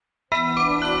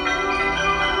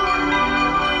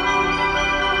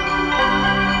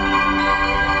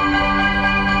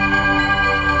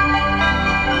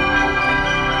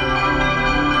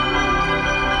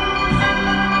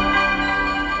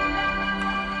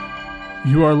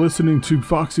You are listening to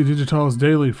Foxy Digitalis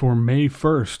Daily for May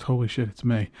 1st. Holy shit, it's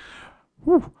May.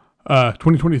 Woo.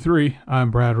 2023.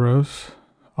 I'm Brad Rose.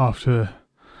 Off to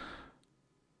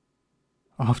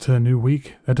a new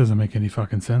week. That doesn't make any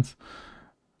fucking sense.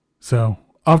 So,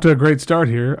 off to a great start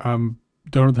here. Don't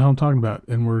know what the hell I'm talking about.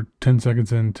 And we're 10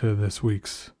 seconds into this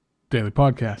week's daily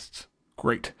podcasts.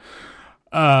 Great.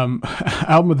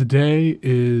 Album of the day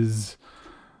is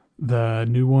the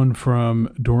new one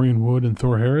from Dorian Wood and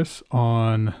Thor Harris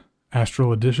on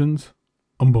Astral Editions.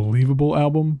 Unbelievable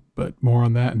album, but more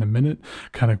on that in a minute.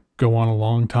 Kind of go on a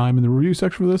long time in the review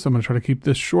section for this. I'm going to try to keep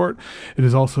this short. It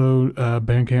is also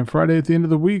Bandcamp Friday at the end of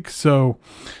the week. So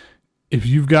if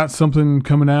you've got something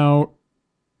coming out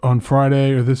on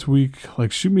Friday or this week,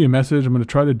 like shoot me a message. I'm going to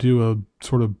try to do a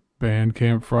sort of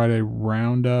Bandcamp Friday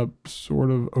roundup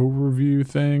sort of overview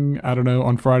thing. I don't know,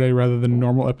 on Friday rather than a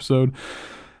normal episode.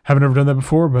 Haven't ever done that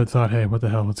before, but thought, hey, what the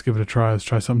hell? Let's give it a try. Let's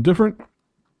try something different.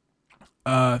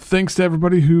 Thanks to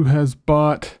everybody who has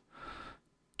bought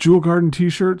Jewel Garden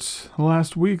t-shirts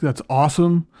last week. That's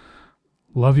awesome.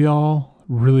 Love y'all.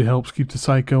 Really helps keep the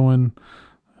site going.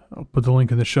 I'll put the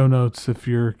link in the show notes if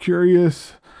you're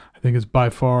curious. I think it's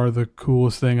by far the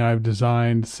coolest thing I've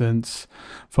designed since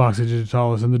Foxy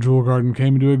Digitalis and the Jewel Garden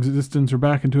came into existence or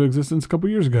back into existence a couple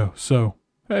years ago. So,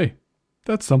 hey.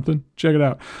 That's something. Check it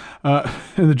out.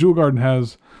 And the Jewel Garden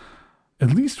has at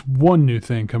least one new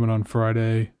thing coming on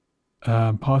Friday,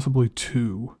 possibly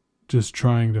two. Just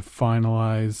trying to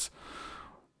finalize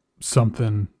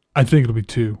something. I think it'll be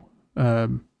two.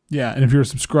 Yeah, and if you're a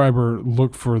subscriber,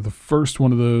 look for the first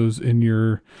one of those in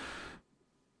your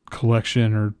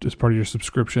collection or as part of your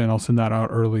subscription. I'll send that out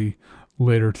early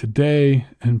later today,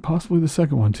 and possibly the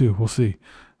second one too. We'll see.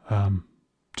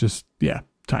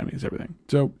 Timing is everything.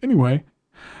 So anyway,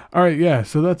 all right, yeah,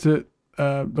 so that's it.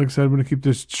 Like I said, I'm going to keep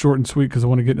this short and sweet because I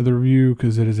want to get into the review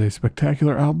because it is a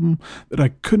spectacular album that I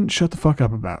couldn't shut the fuck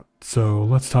up about. So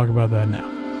let's talk about that now.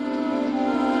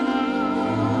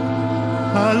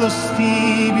 A los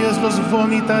tibios los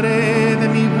vomitaré de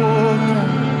mi boca.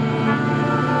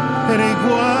 Era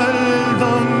igual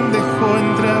donde dejó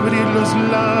entreabrir los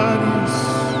labios.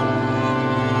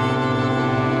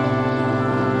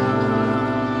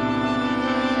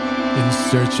 In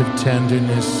search of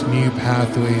tenderness, new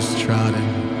pathways trodden.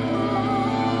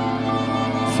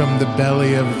 From the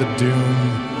belly of the doom,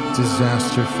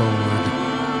 disaster forward.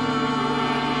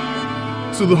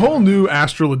 So the whole new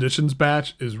Astral Editions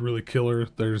batch is really killer.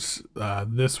 There's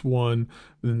this one,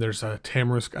 then there's a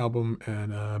Tamarisk album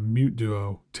and a Mute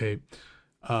Duo tape.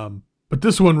 But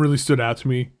this one really stood out to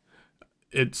me.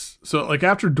 It's so like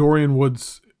after Dorian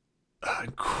Wood's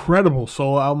incredible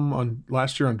solo album on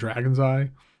last year on Dragon's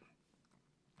Eye,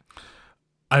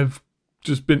 I've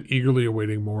just been eagerly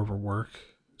awaiting more of her work.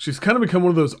 She's kind of become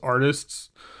one of those artists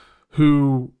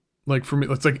who, like for me,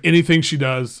 it's like anything she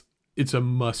does, it's a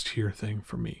must-hear thing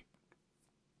for me.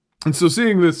 And so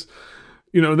seeing this,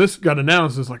 this got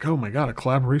announced, it's like, oh my God, a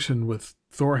collaboration with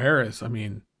Thor Harris. I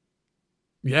mean,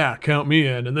 yeah, count me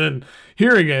in. And then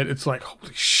hearing it, it's like,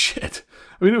 holy shit.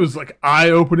 I mean, it was like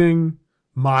eye-opening,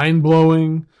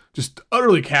 mind-blowing, just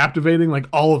utterly captivating, like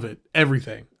all of it,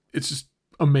 everything. It's just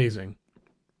amazing.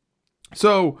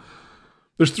 So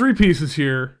there's three pieces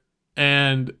here,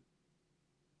 and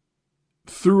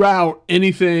throughout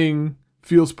anything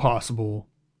feels possible.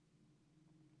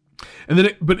 And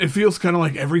then but it feels kind of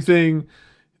like everything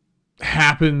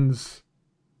happens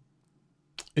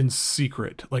in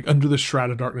secret, like under the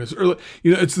shroud of darkness, or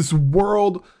it's this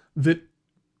world that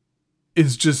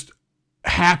is just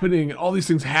happening, all these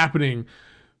things happening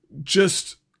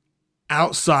just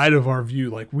outside of our view.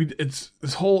 Like it's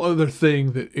this whole other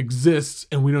thing that exists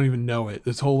and we don't even know it.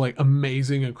 This whole like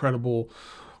amazing, incredible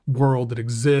world that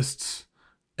exists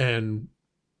and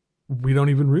we don't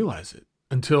even realize it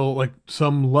until like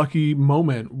some lucky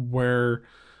moment where,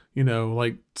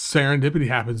 like serendipity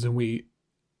happens and we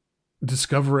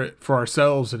discover it for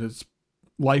ourselves and it's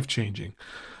life-changing.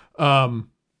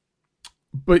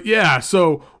 But yeah,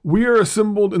 so we are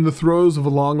assembled in the throes of a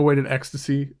long-awaited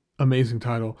ecstasy. Amazing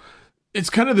title. It's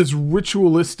kind of this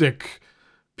ritualistic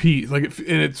piece, like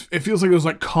it feels like it was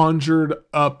like conjured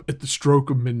up at the stroke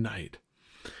of midnight.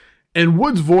 And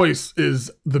Wood's voice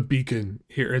is the beacon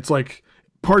here. It's like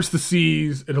parts the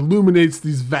seas. It illuminates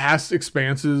these vast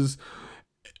expanses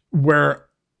where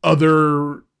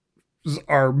others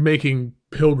are making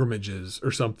pilgrimages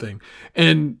or something.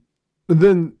 And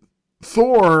then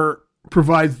Thor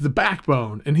provides the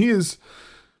backbone, and he is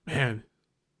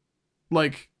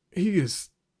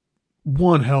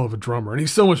one hell of a drummer, and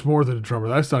he's so much more than a drummer.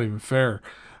 That's not even fair.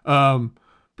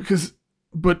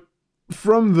 But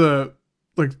from the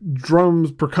like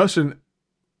drums, percussion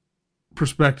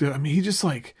perspective, I mean,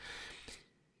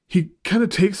 he kind of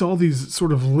takes all these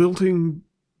sort of lilting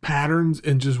patterns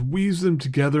and just weaves them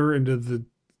together into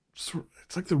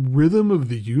it's like the rhythm of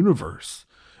the universe.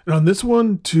 And on this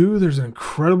one too, there's an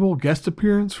incredible guest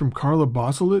appearance from Carla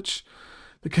Bosilic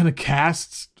that kind of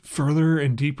casts further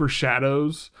and deeper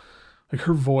shadows. Like,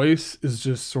 her voice is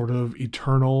just sort of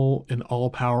eternal and all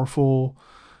powerful.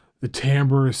 The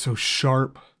timbre is so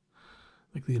sharp,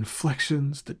 like the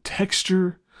inflections, the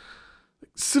texture.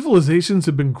 Like, civilizations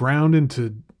have been ground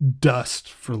into dust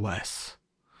for less.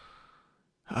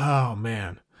 Oh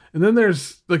man. And then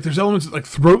there's elements like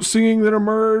throat singing that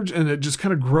emerge, and it just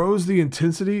kind of grows the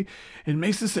intensity and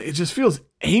makes it just feels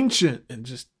ancient and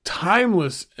just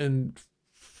timeless and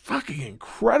fucking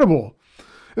incredible.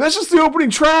 And that's just the opening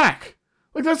track.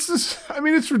 Like, that's just, I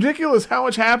mean, it's ridiculous how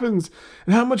much happens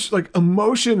and how much like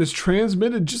emotion is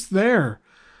transmitted just there.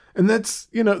 And that's,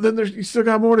 then you still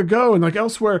got more to go. And like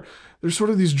elsewhere, there's sort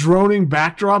of these droning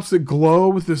backdrops that glow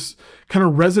with this kind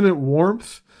of resonant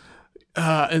warmth.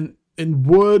 And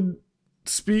Wood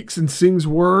speaks and sings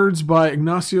words by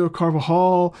Ignacio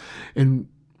Carvajal, and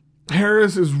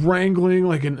Harris is wrangling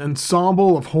like an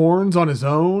ensemble of horns on his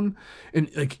own, and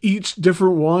like each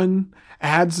different one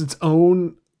adds its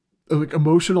own like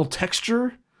emotional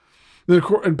texture.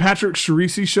 And Patrick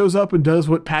Charisi shows up and does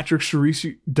what Patrick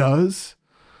Charisi does,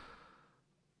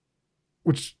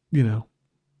 which,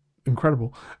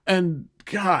 incredible. And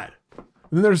God, and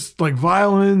then there's like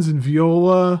violins and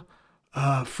viola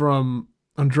from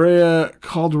Andrea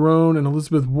Calderon and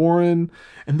Elizabeth Warren,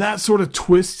 and that sort of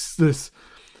twists this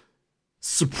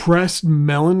suppressed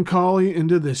melancholy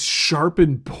into this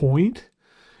sharpened point,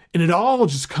 and it all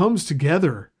just comes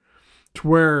together to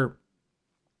where,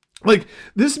 like,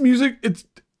 this music,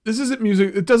 this isn't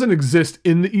music, it doesn't exist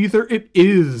in the ether, it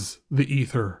is the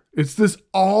ether. It's this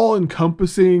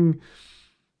all-encompassing,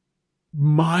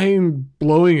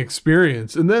 mind-blowing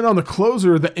experience. And then on the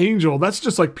closer, the angel, that's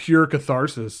just like pure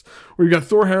catharsis, where you got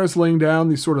Thor Harris laying down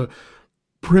these sort of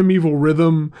primeval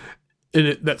rhythm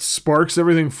and that sparks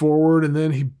everything forward, and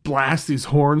then he blasts these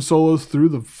horn solos through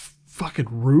the fucking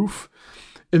roof,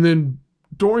 and then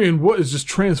Dorian Wood is just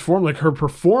transformed. Like, her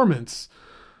performance,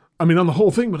 I mean, on the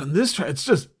whole thing, but on this track, it's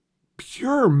just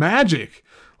pure magic.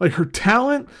 Like, her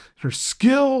talent, her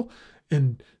skill,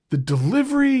 and the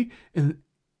delivery and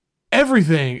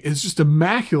everything is just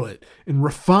immaculate and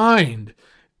refined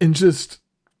and just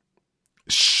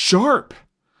sharp.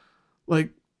 Like,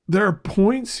 there are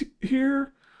points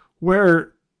here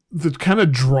where the kind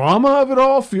of drama of it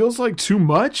all feels like too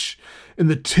much, and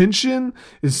the tension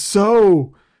is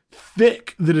so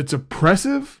thick that it's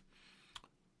oppressive,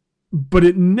 but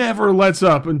it never lets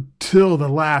up until the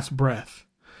last breath.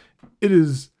 It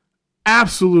is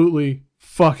absolutely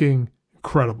fucking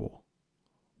incredible.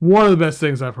 One of the best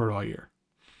things I've heard all year.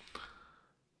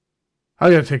 I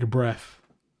gotta take a breath.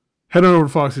 Head on over to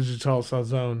Foxy Digitalis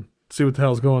Zone. See what the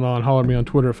hell's going on. Holler at me on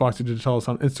Twitter at Foxy Digitalis,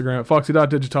 on Instagram at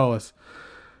Foxy.Digitalis.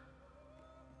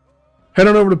 Head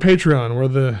on over to Patreon, where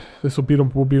this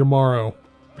will be tomorrow.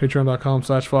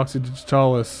 Patreon.com/Foxy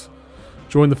Digitalis.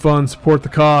 Join the fun, support the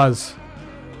cause.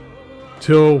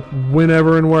 Till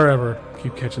whenever and wherever,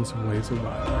 keep catching some waves of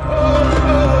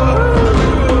vibe.